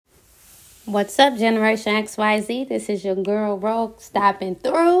What's up, Generation XYZ? This is your girl Rogue stopping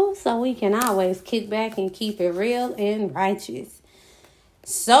through so we can always kick back and keep it real and righteous.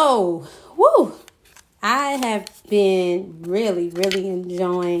 So, I have been really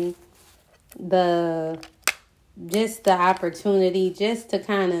enjoying the opportunity just to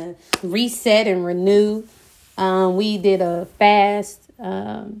kind of reset and renew. We did a fast,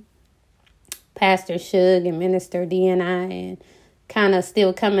 Pastor Shug and Minister D and I, and kind of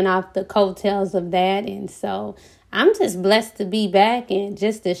still coming off the coattails of that. And so I'm just blessed to be back and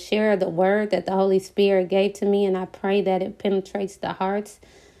just to share the word that the Holy Spirit gave to me. And I pray that it penetrates the hearts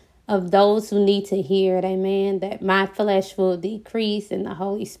of those who need to hear it. Amen. That my flesh will decrease and the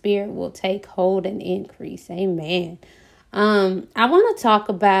Holy Spirit will take hold and increase. Amen. I want to talk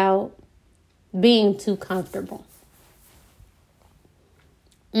about being too comfortable.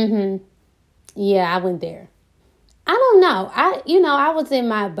 Yeah, I went there. I don't know. I was in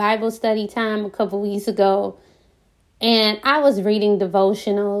my Bible study time a couple weeks ago, and I was reading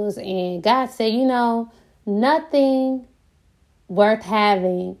devotionals, and God said, nothing worth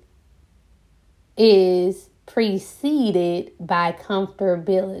having is preceded by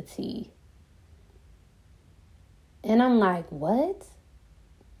comfortability. And I'm like, what?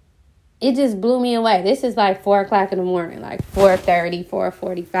 It just blew me away. This is like 4 o'clock in the morning, like 4:30,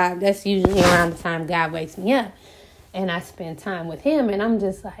 4:45. That's usually around the time God wakes me up. And I spend time with him, and I'm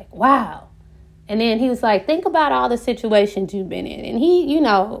just like, wow. And then he was like, think about all the situations you've been in. And he,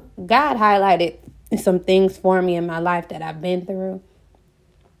 God highlighted some things for me in my life that I've been through.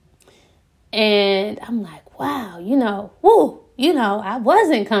 And I'm like, wow, I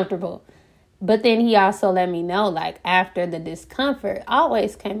wasn't comfortable. But then he also let me know, like, after the discomfort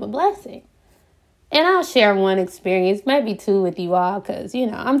always came a blessing. And I'll share one experience, maybe two with you all, because,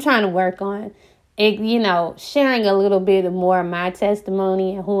 I'm trying to work on it, sharing a little bit more of my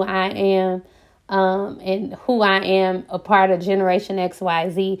testimony and who I am, and who I am a part of Generation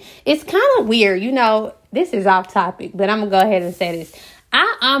XYZ. It's kind of weird, this is off topic, but I'm going to go ahead and say this.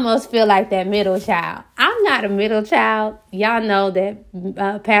 I almost feel like that middle child. I'm not a middle child. Y'all know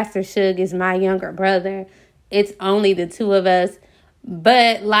that Pastor Shug is my younger brother. It's only the two of us.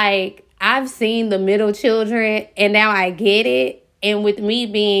 But, I've seen the middle children, and now I get it. And with me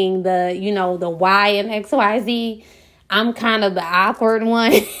being the Y in XYZ, I'm kind of the awkward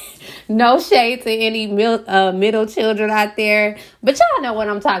one. No shade to any middle children out there. But y'all know what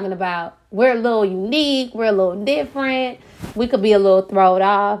I'm talking about. We're a little unique. We're a little different. We could be a little thrown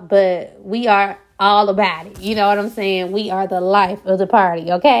off, but we are all about it. You know what I'm saying? We are the life of the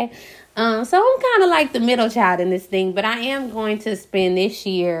party, okay? So I'm kind of like the middle child in this thing, but I am going to spend this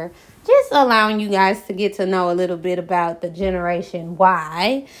year just allowing you guys to get to know a little bit about the Generation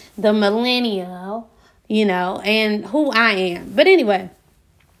Y, the millennial, and who I am. But anyway,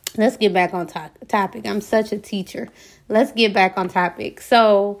 let's get back on topic. I'm such a teacher. Let's get back on topic.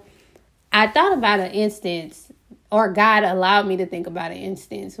 So I thought about an instance, or God allowed me to think about an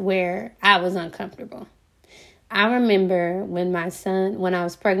instance where I was uncomfortable. I remember when I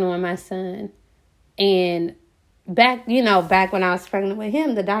was pregnant with my son, and back when I was pregnant with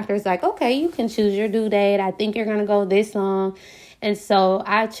him, the doctor's like, okay, you can choose your due date. I think you're going to go this long. And so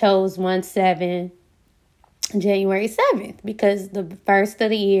I chose January 7th, because the first of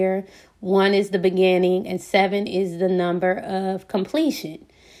the year, 1 is the beginning and 7 is the number of completion.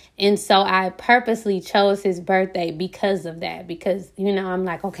 And so I purposely chose his birthday because of that, because, I'm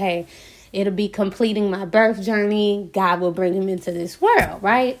like, okay, it'll be completing my birth journey. God will bring him into this world,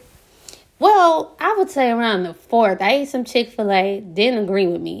 right? Well, I would say around the 4th, I ate some Chick-fil-A, didn't agree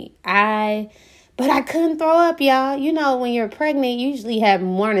with me. But I couldn't throw up, y'all. When you're pregnant, you usually have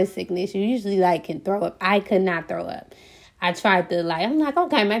morning sickness. You usually can throw up. I could not throw up. I tried to I'm like,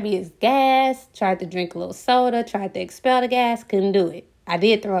 okay, maybe it's gas. Tried to drink a little soda, tried to expel the gas, couldn't do it. I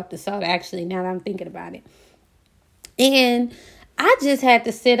did throw up the soda, actually, now that I'm thinking about it. And I just had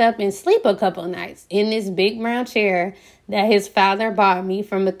to sit up and sleep a couple of nights in this big brown chair that his father bought me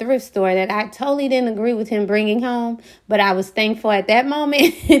from a thrift store that I totally didn't agree with him bringing home. But I was thankful at that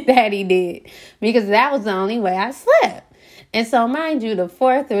moment that he did, because that was the only way I slept. And so, mind you, the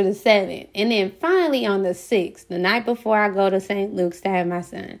 4th through the 7th. And then finally on the 6th, the night before I go to St. Luke's to have my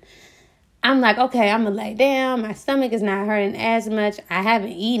son, I'm like, okay, I'm going to lay down. My stomach is not hurting as much. I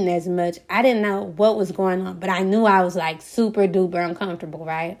haven't eaten as much. I didn't know what was going on, but I knew I was super duper uncomfortable,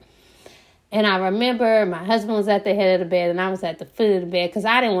 right? And I remember my husband was at the head of the bed and I was at the foot of the bed because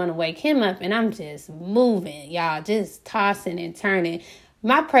I didn't want to wake him up. And I'm just moving, y'all, just tossing and turning.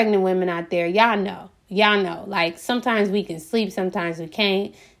 My pregnant women out there, y'all know, sometimes we can sleep, sometimes we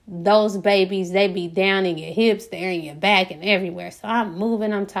can't. those babies, they be down in your hips, they're in your back and everywhere. So I'm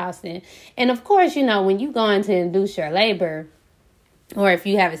moving, I'm tossing. And of course, when you go in to induce your labor, or if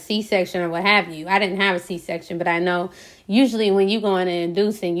you have a C-section or what have you. I didn't have a C-section, but I know usually when you go in and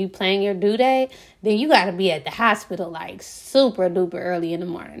induce and you plan your due date, then you got to be at the hospital like super duper early in the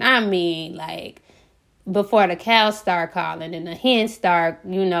morning. I mean, like before the cows start calling and the hens start,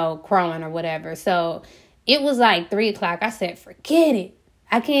 crowing or whatever. So it was like 3 o'clock. I said, forget it.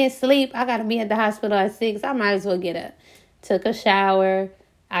 I can't sleep. I got to be at the hospital at 6. I might as well get up. Took a shower.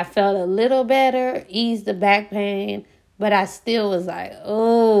 I felt a little better, eased the back pain. But I still was like,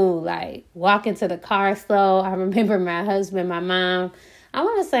 walking to the car slow. I remember my husband, my mom, I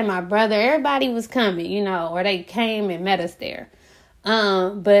want to say my brother, everybody was coming, or they came and met us there.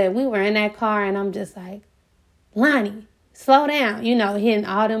 But we were in that car and I'm just like, Lonnie, slow down, hitting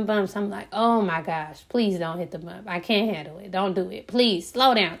all them bumps. I'm like, oh my gosh, please don't hit the bump. I can't handle it. Don't do it. Please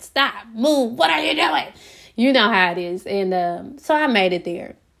slow down. Stop. Move. What are you doing? You know how it is. And so I made it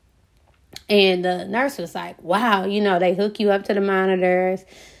there. And the nurse was like, wow, they hook you up to the monitors.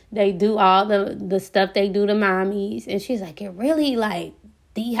 They do all the stuff they do to mommies. And she's like, you're really like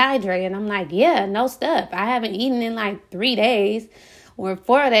dehydrated. I'm like, yeah, no stuff. I haven't eaten in like 3 days or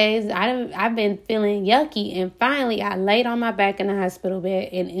 4 days. I've been feeling yucky. And finally, I laid on my back in the hospital bed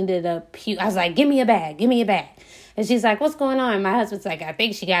and ended up puke. I was like, give me a bag. And she's like, what's going on? And my husband's like, I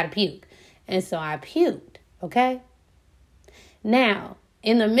think she got to puke. And so I puked. Okay. Now,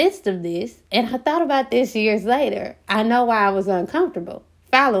 in the midst of this, and I thought about this years later, I know why I was uncomfortable.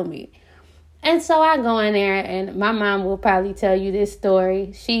 Follow me. And so I go in there, and my mom will probably tell you this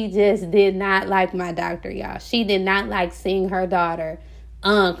story. She just did not like my doctor, y'all. She did not like seeing her daughter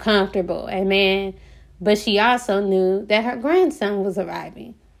uncomfortable. Amen. But she also knew that her grandson was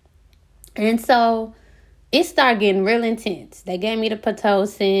arriving. And so it started getting real intense. They gave me the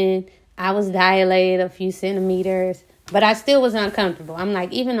Pitocin. I was dilated a few centimeters. But I still was uncomfortable. I'm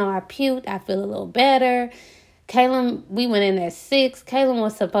like, even though I puked, I feel a little better. Caleb, we went in at 6. Caleb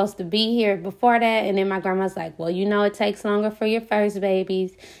was supposed to be here before that. And then my grandma's like, well, it takes longer for your first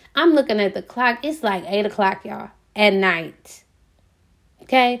babies. I'm looking at the clock. It's like 8 o'clock, y'all, at night.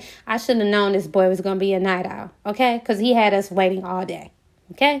 Okay? I should have known this boy was going to be a night owl. Okay? Because he had us waiting all day.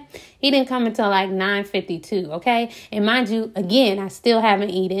 Okay? He didn't come until like 9:52. Okay? And mind you, again, I still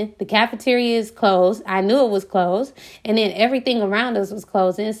haven't eaten. The cafeteria is closed. I knew it was closed. And then everything around us was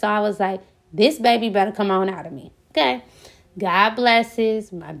closing. So I was like, this baby better come on out of me. Okay? God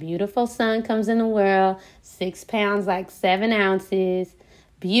blesses. My beautiful son comes in the world. 6 pounds, like 7 ounces.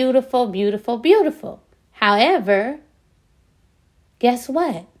 Beautiful, beautiful, beautiful. However, guess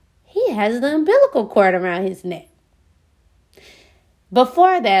what? He has the umbilical cord around his neck.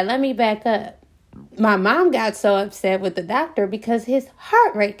 Before that, let me back up. My mom got so upset with the doctor because his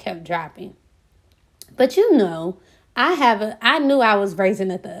heart rate kept dropping. But I knew I was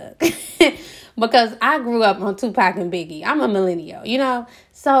raising a thug because I grew up on Tupac and Biggie. I'm a millennial,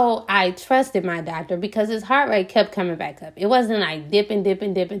 So I trusted my doctor because his heart rate kept coming back up. It wasn't like dipping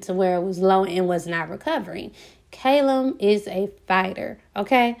to where it was low and was not recovering. Caleb is a fighter,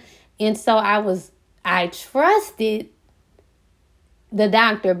 okay? And so I trusted the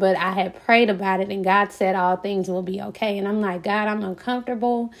doctor, but I had prayed about it and God said all things will be okay. And I'm like, God, I'm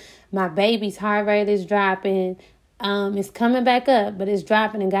uncomfortable. My baby's heart rate is dropping. It's coming back up, but it's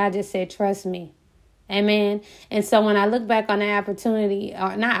dropping. And God just said, trust me. Amen. And so when I look back on that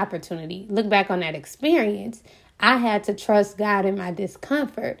look back on that experience, I had to trust God in my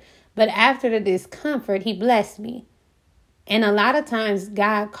discomfort. But after the discomfort, he blessed me. And a lot of times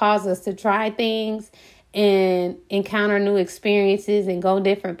God calls us to try things and encounter new experiences and go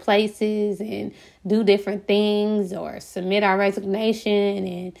different places and do different things or submit our resignation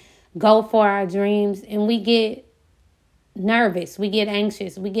and go for our dreams. And we get nervous, we get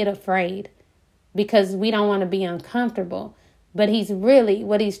anxious, we get afraid because we don't want to be uncomfortable. But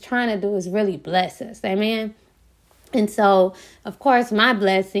what he's trying to do is really bless us. Amen. And so, of course, my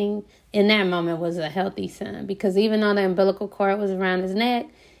blessing in that moment was a healthy son because even though the umbilical cord was around his neck,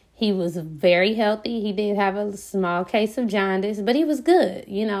 he was very healthy. He did have a small case of jaundice, but he was good.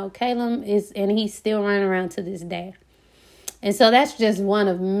 Caleb and he's still running around to this day. And so that's just one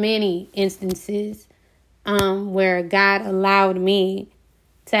of many instances where God allowed me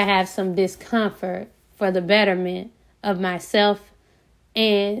to have some discomfort for the betterment of myself,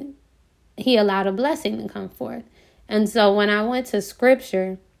 and he allowed a blessing to come forth. And so when I went to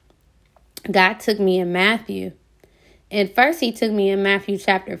scripture, God took me in Matthew. And first he took me in Matthew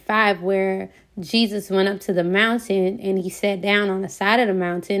chapter 5, where Jesus went up to the mountain and he sat down on the side of the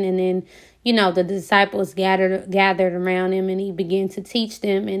mountain. And then, the disciples gathered around him, and he began to teach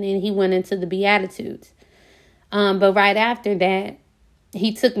them, and then he went into the Beatitudes. But right after that,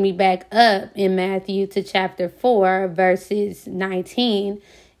 he took me back up in Matthew to chapter 4, verses 19.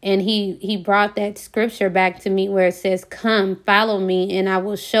 And he brought that scripture back to me where it says, "Come, follow me, and I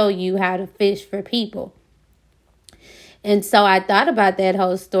will show you how to fish for people." And so I thought about that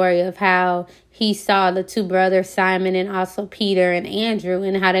whole story of how he saw the two brothers, Simon and also Peter and Andrew,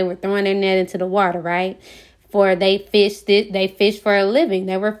 and how they were throwing their net into the water, right? For they fished for a living.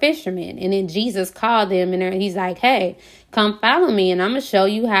 They were fishermen. And then Jesus called them, and he's like, "Hey, come follow me, and I'm going to show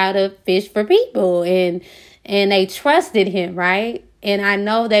you how to fish for people." And they trusted him, right? And I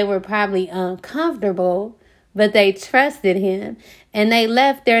know they were probably uncomfortable, but they trusted him. And they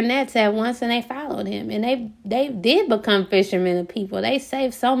left their nets at once, and they followed him. And they did become fishermen of people. They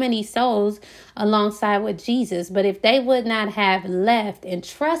saved so many souls alongside with Jesus. But if they would not have left and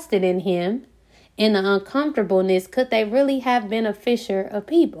trusted in him in the uncomfortableness, could they really have been a fisher of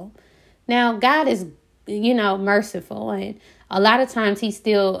people? Now, God is, merciful. And a lot of times he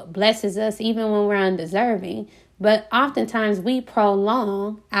still blesses us even when we're undeserving. But oftentimes we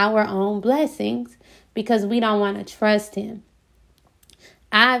prolong our own blessings because we don't want to trust him.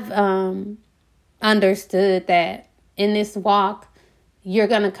 I've understood that in this walk, you're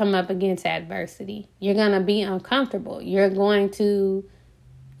going to come up against adversity. You're going to be uncomfortable. You're going to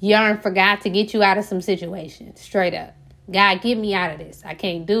yearn for God to get you out of some situations. Straight up. God, get me out of this. I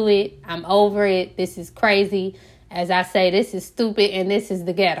can't do it. I'm over it. This is crazy. As I say, this is stupid and this is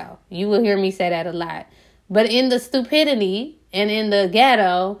the ghetto. You will hear me say that a lot. But in the stupidity and in the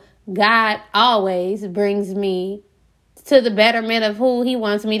ghetto, God always brings me to the betterment of who he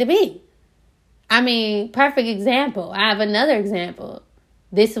wants me to be. I mean, perfect example. I have another example.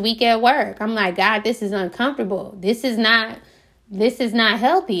 This week at work, I'm like, God, this is uncomfortable. This is not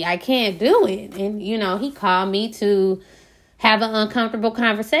healthy. I can't do it. And, he called me to have an uncomfortable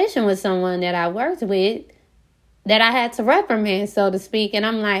conversation with someone that I worked with that I had to reprimand, so to speak. And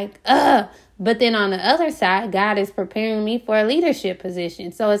I'm like, ugh. But then on the other side, God is preparing me for a leadership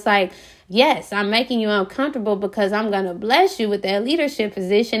position. So it's like, yes, I'm making you uncomfortable because I'm going to bless you with that leadership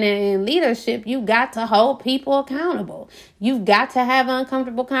position. And in leadership, you got to hold people accountable. You've got to have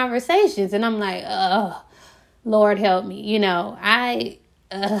uncomfortable conversations. And I'm like, Lord, help me. I'm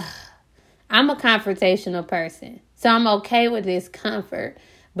a confrontational person. So I'm okay with discomfort.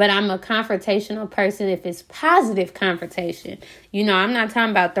 But I'm a confrontational person if it's positive confrontation. I'm not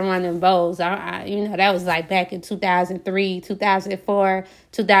talking about throwing them bowls. That was like back in 2003, 2004,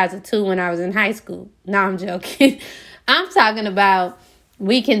 2002 when I was in high school. No, I'm joking. I'm talking about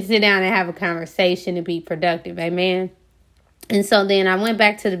we can sit down and have a conversation and be productive. Amen. And so then I went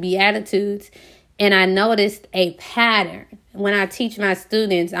back to the Beatitudes and I noticed a pattern. When I teach my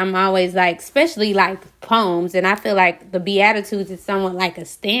students, I'm always like, especially like poems, and I feel like the Beatitudes is somewhat like a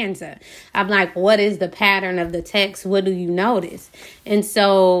stanza. I'm like, what is the pattern of the text? What do you notice? And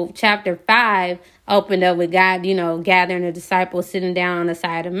so chapter 5 opened up with God, gathering the disciples sitting down on the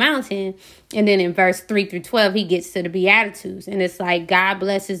side of the mountain. And then in verse 3 through 12, he gets to the Beatitudes. And it's like, God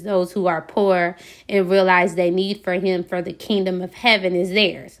blesses those who are poor and realize they need for him, for the kingdom of heaven is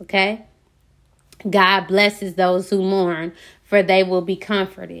theirs. Okay. God blesses those who mourn, for they will be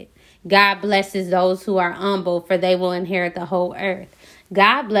comforted. God blesses those who are humble, for they will inherit the whole earth.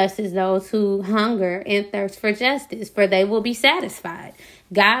 God blesses those who hunger and thirst for justice, for they will be satisfied.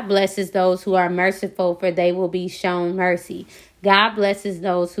 God blesses those who are merciful, for they will be shown mercy. God blesses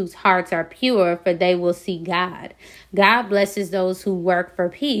those whose hearts are pure, for they will see God. God blesses those who work for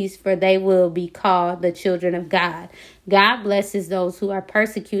peace, for they will be called the children of God. God blesses those who are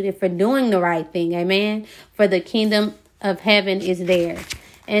persecuted for doing the right thing. Amen. For the kingdom of heaven is theirs.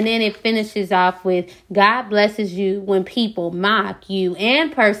 And then it finishes off with, God blesses you when people mock you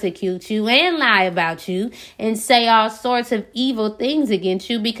and persecute you and lie about you and say all sorts of evil things against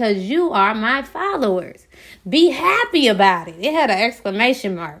you because you are my followers. Be happy about it. It had an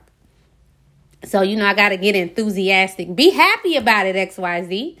exclamation mark. So, I got to get enthusiastic. Be happy about it,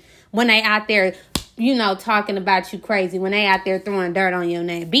 XYZ. When they out there, talking about you crazy. When they out there throwing dirt on your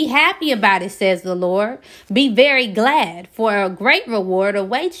name. Be happy about it, says the Lord. Be very glad, for a great reward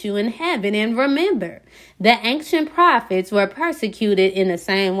awaits you in heaven. And remember, the ancient prophets were persecuted in the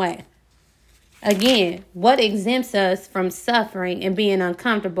same way. Again, what exempts us from suffering and being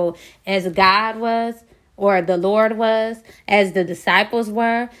uncomfortable as God was, or the Lord was, as the disciples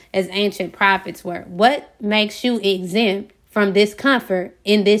were, as ancient prophets were? What makes you exempt from discomfort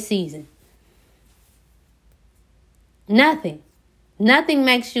in this season? Nothing. Nothing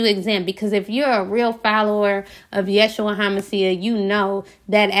makes you exempt, because if you're a real follower of Yeshua HaMashiach, you know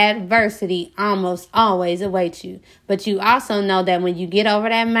that adversity almost always awaits you. But you also know that when you get over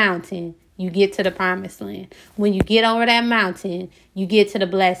that mountain, you get to the promised land. When you get over that mountain, you get to the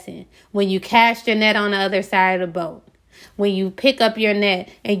blessing. When you cast your net on the other side of the boat, when you pick up your net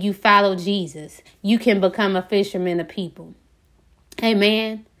and you follow Jesus, you can become a fisherman of people.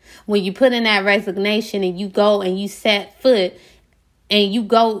 Amen. When you put in that resignation and you go and you set foot and you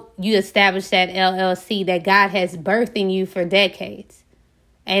establish that LLC that God has birthed in you for decades.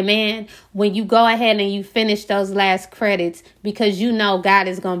 Amen. When you go ahead and you finish those last credits because you know God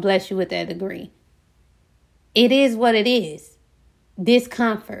is going to bless you with that degree. It is what it is.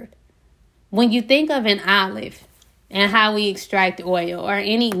 Discomfort. When you think of an olive and how we extract oil, or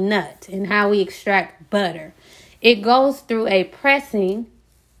any nut and how we extract butter, it goes through a pressing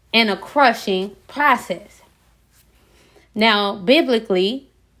and a crushing process. Now, biblically,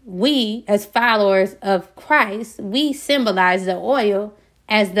 we as followers of Christ, we symbolize the oil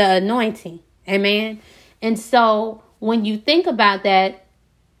as the anointing. Amen. And so when you think about that,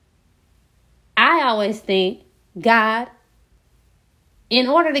 I always think, God, in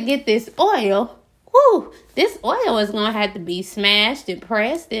order to get this oil, this oil is going to have to be smashed and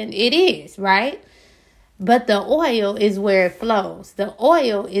pressed, and it is, right? But the oil is where it flows. The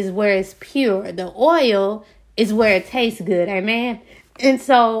oil is where it's pure. The oil is where it tastes good. Amen. And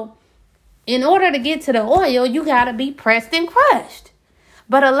so in order to get to the oil, you got to be pressed and crushed.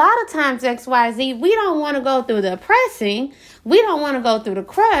 But a lot of times, XYZ, we don't want to go through the pressing. We don't want to go through the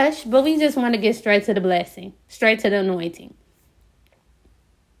crush, but we just want to get straight to the blessing, straight to the anointing.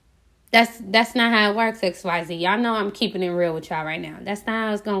 That's not how it works, XYZ. Y'all know I'm keeping it real with y'all right now. That's not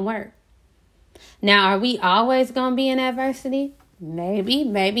how it's going to work. Now, are we always going to be in adversity? Maybe,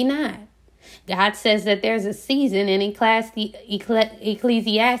 maybe not. God says that there's a season in Ecclesiastes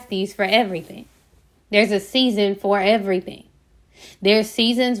for everything. There's a season for everything. There's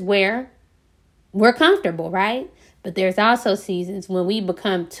seasons where we're comfortable, right? But there's also seasons when we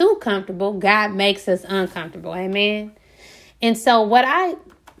become too comfortable. God makes us uncomfortable. Amen. And so what I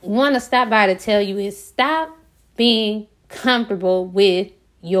want to stop by to tell you is stop being comfortable with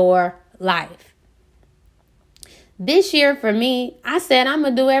your life. This year for me, I said I'm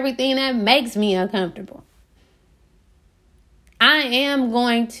going to do everything that makes me uncomfortable. I am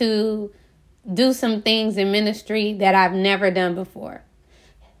going to do some things in ministry that I've never done before.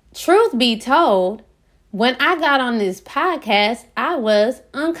 Truth be told, when I got on this podcast, I was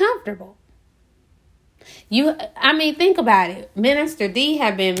uncomfortable. Think about it. Minister D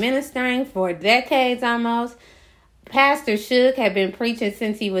had been ministering for decades almost. Pastor Shook had been preaching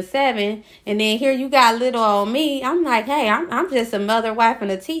since he was 7. And then here you got little old me. I'm like, hey, I'm just a mother, wife,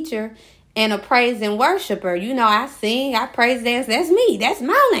 and a teacher and a praise and worshiper. You know, I sing, I praise dance. That's me. That's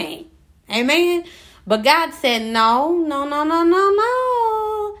my lane. Amen. But God said, no.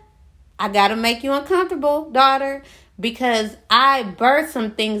 I got to make you uncomfortable, daughter, because I birthed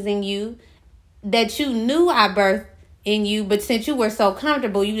some things in you that you knew I birthed in you. But since you were so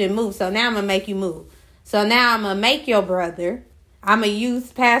comfortable, you didn't move. So now I'm going to make you move. So now I'm going to make your brother, I'm going to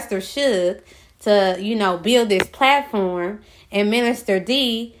use Pastor Shook to, build this platform, and Minister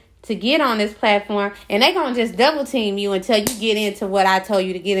D to get on this platform. And they're going to just double team you until you get into what I told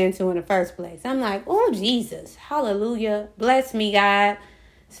you to get into in the first place. I'm like, oh, Jesus, hallelujah. Bless me, God.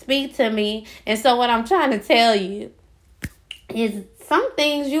 Speak to me. And so what I'm trying to tell you is some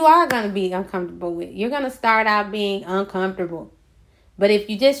things you are going to be uncomfortable with. You're going to start out being uncomfortable. But if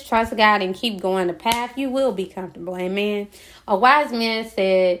you just trust God and keep going the path, you will be comfortable. Amen. A wise man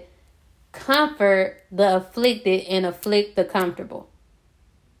said, comfort the afflicted and afflict the comfortable.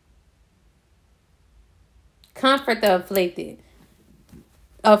 Comfort the afflicted.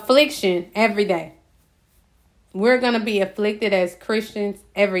 Affliction every day. We're going to be afflicted as Christians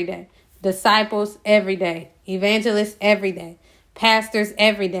every day. Disciples every day. Evangelists every day. Pastors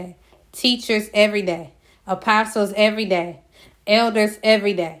every day. Teachers every day. Apostles every day. Elders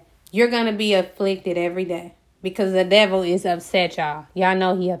every day. You're going to be afflicted every day because the devil is upset, y'all. Y'all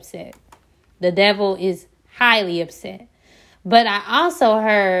know he upset. The devil is highly upset. But I also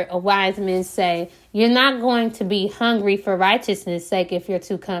heard a wise man say, you're not going to be hungry for righteousness' sake if you're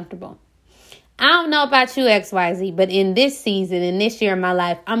too comfortable. I don't know about you, XYZ, but in this season, in this year of my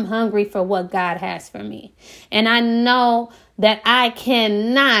life, I'm hungry for what God has for me. And I know that I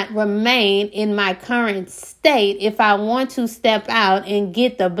cannot remain in my current state if I want to step out and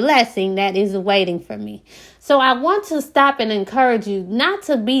get the blessing that is waiting for me. So I want to stop and encourage you not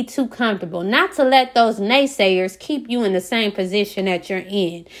to be too comfortable, not to let those naysayers keep you in the same position that you're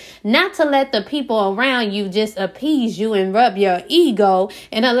in, not to let the people around you just appease you and rub your ego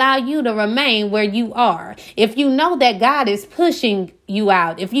and allow you to remain where you are. If you know that God is pushing you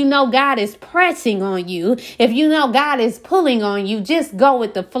out, if you know God is pressing on you, if you know God is pulling on you, just go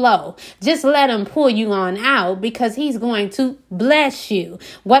with the flow. Just let him pull you on out, because he's going to bless you.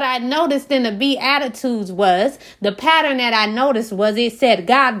 What I noticed in the Beatitudes was, the pattern that I noticed was, it said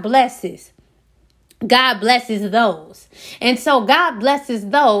God blesses. God blesses those. And so God blesses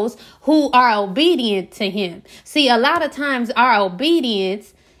those who are obedient to him. See, a lot of times our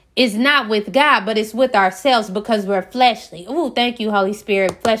obedience is not with God, but it's with ourselves, because we're fleshly. Oh, thank you, Holy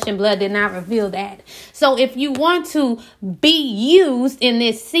Spirit. Flesh and blood did not reveal that. So if you want to be used in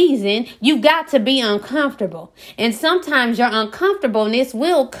this season, you got to be uncomfortable. And sometimes your uncomfortableness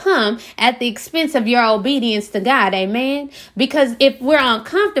will come at the expense of your obedience to God. Amen. Because if we're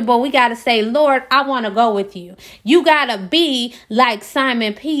uncomfortable, we got to say, Lord, I want to go with you. You got to be like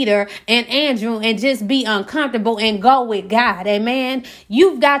Simon Peter and Andrew and just be uncomfortable and go with God. Amen.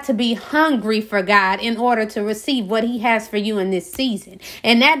 You've got to be hungry for God in order to receive what he has for you in this season.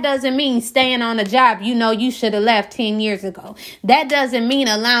 And that doesn't mean staying on a job you should have left 10 years ago. That doesn't mean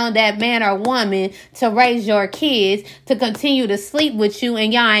allowing that man or woman to raise your kids, to continue to sleep with you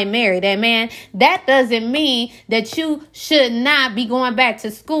and y'all ain't married. Amen. That doesn't mean that you should not be going back to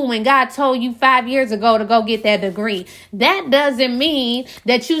school when God told you 5 years ago to go get that degree. That doesn't mean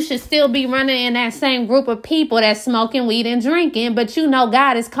that you should still be running in that same group of people that's smoking weed and drinking, but you know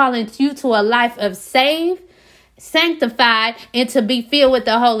God is calling you to a life of saved, sanctified, and to be filled with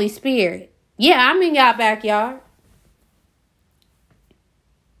the Holy Spirit. Yeah, I'm in y'all backyard.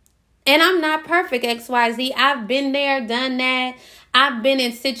 And I'm not perfect, XYZ. I've been there, done that. I've been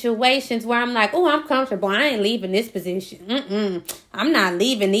in situations where I'm like, oh, I'm comfortable. I ain't leaving this position. I'm not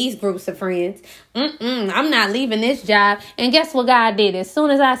leaving these groups of friends. I'm not leaving this job. And guess what God did? As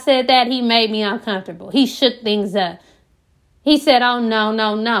soon as I said that, he made me uncomfortable. He shook things up. He said, oh,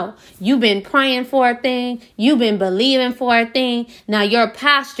 no. You've been praying for a thing. You've been believing for a thing. Now your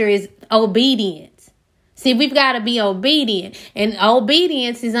posture is obedience. See, we've got to be obedient. And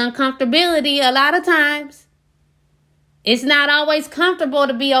obedience is uncomfortability a lot of times. It's not always comfortable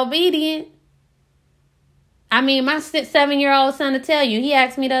to be obedient. I mean, my 7-year-old son to tell you, he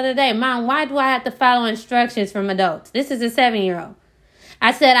asked me the other day, Mom, why do I have to follow instructions from adults? This is a 7-year-old.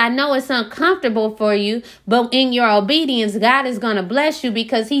 I said, I know it's uncomfortable for you, but in your obedience, God is going to bless you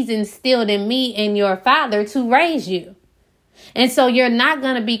because he's instilled in me and your father to raise you. And so you're not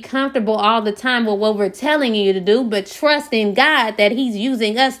going to be comfortable all the time with what we're telling you to do, but trust in God that he's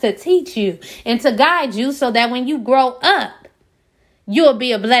using us to teach you and to guide you so that when you grow up, you'll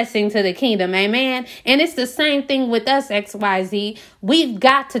be a blessing to the kingdom. Amen. And it's the same thing with us, XYZ. We've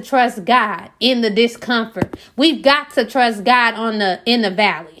got to trust God in the discomfort. We've got to trust God in the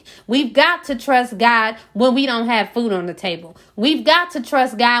valley. We've got to trust God when we don't have food on the table. We've got to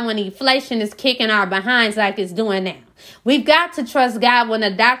trust God when inflation is kicking our behinds like it's doing now. We've got to trust God when the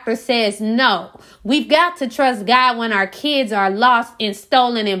doctor says no. We've got to trust God when our kids are lost and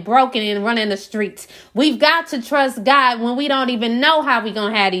stolen and broken and running the streets. We've got to trust God when we don't even know how we're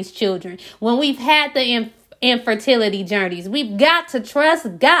going to have these children. When we've had the infertility journeys. We've got to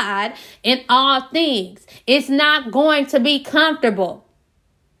trust God in all things. It's not going to be comfortable,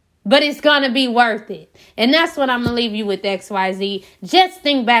 but it's going to be worth it. And that's what I'm going to leave you with, XYZ. Just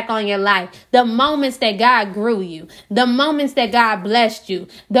think back on your life. The moments that God grew you. The moments that God blessed you.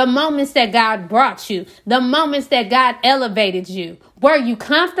 The moments that God brought you. The moments that God elevated you. Were you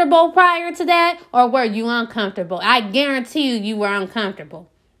comfortable prior to that, or were you uncomfortable? I guarantee you were uncomfortable.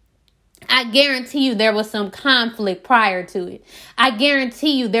 I guarantee you there was some conflict prior to it. I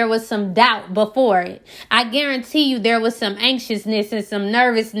guarantee you there was some doubt before it. I guarantee you there was some anxiousness and some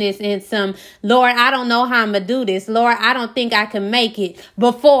nervousness and some, Lord, I don't know how I'm going to do this. Lord, I don't think I can make it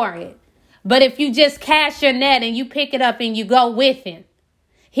before it. But if you just cast your net and you pick it up and you go with him,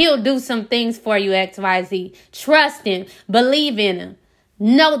 he'll do some things for you, XYZ. Trust him. Believe in him.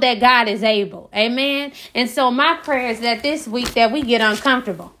 Know that God is able. Amen. And so my prayer is that this week that we get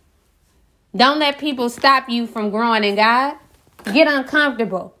uncomfortable. Don't let people stop you from growing in God. Get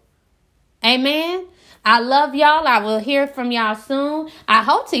uncomfortable. Amen. I love y'all. I will hear from y'all soon. I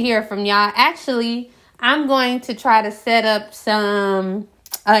hope to hear from y'all. Actually, I'm going to try to set up some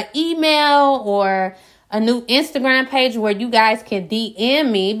email or a new Instagram page where you guys can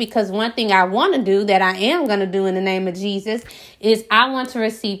DM me, because one thing I want to do that I am going to do in the name of Jesus is I want to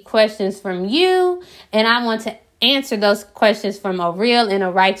receive questions from you, and I want to answer those questions from a real and a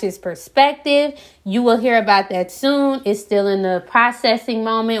righteous perspective. You will hear about that soon. It's still in the processing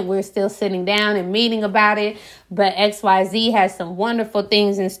moment. We're still sitting down and meeting about it. But XYZ has some wonderful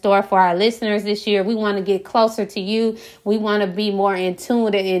things in store for our listeners this year. We want to get closer to you. We want to be more in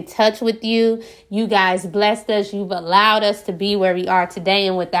tune and in touch with you. You guys blessed us. You've allowed us to be where we are today.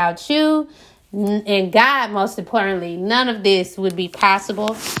 And without you, and God, most importantly, none of this would be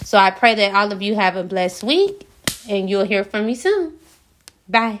possible. So I pray that all of you have a blessed week, and you'll hear from me soon.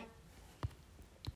 Bye.